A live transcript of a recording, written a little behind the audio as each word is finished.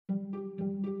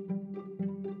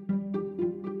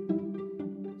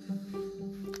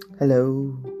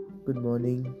Hello, good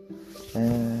morning.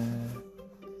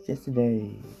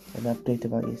 Yesterday, an update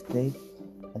about yesterday,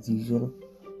 as usual.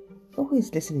 Who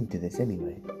is listening to this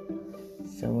anyway?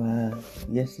 So,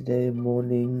 yesterday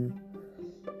morning,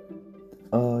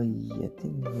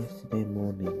 yesterday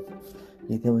morning,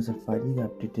 there was a funny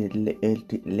update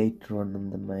later on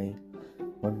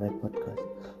my podcast.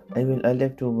 I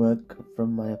left to work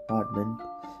from my apartment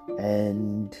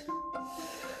and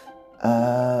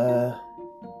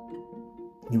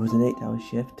it was an 8-hour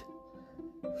shift.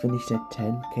 Finished at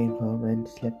 10, came home and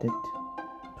slept at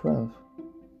 12.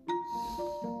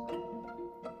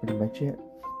 Pretty much it.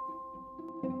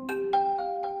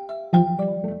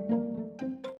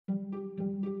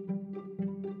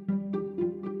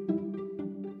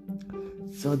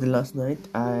 So the last night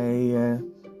I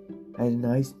had a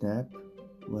nice nap.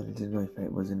 Well, I don't know if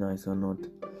it was a nice or not.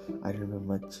 I don't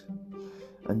remember much.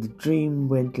 And the dream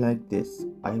went like this.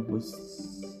 I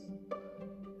was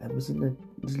in a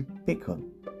little pickle.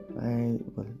 I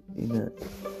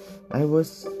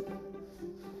was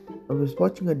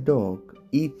watching a dog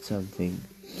eat something.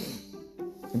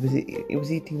 It was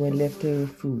eating my leftover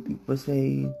food. It was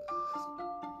a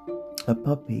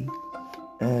puppy.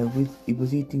 It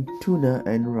was eating tuna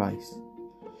and rice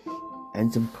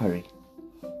and some curry.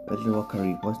 I don't know what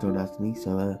curry it was. Don't ask me.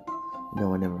 So no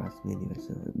one ever asked me anyway.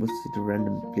 So it was just a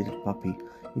random little puppy.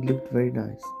 It looked very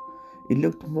nice. It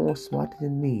looked more smarter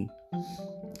than me.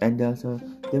 And also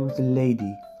there was a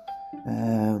lady.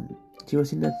 She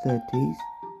was in her 30s,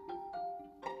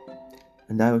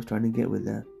 and I was trying to get with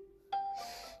her.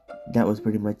 That was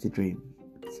pretty much the dream.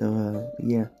 So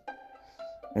yeah,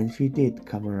 and she did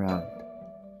come around.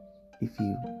 If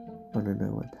you want to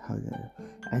know how that,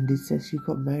 and it says she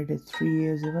got married at 3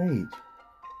 years of age.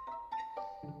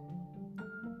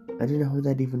 I don't know how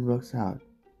that even works out.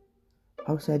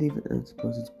 How's that even? I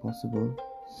suppose it's possible.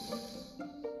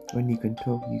 When you can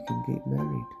talk, you can get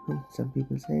married. Some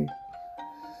people say.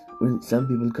 Well, some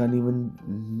people can't even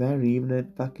marry even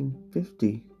at fucking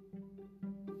 50.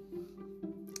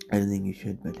 I don't think you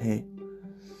should, but hey.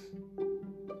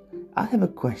 I have a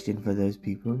question for those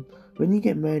people. When you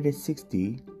get married at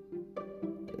 60,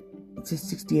 it's a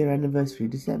 60-year anniversary.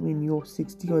 Does that mean you're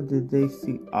 60, or did they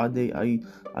see? Are you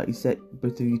set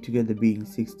both of you together being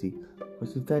 60?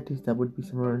 Because if that is, that would be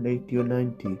somewhere around 80 or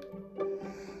 90.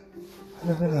 I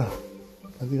don't know.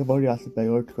 I think I've already asked the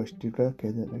priority question.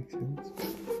 Okay, that makes sense.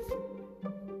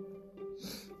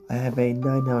 I have a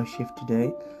 9-hour shift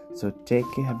today, so take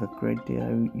care. Have a great day.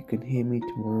 You can hear me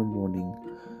tomorrow morning,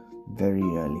 very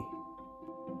early.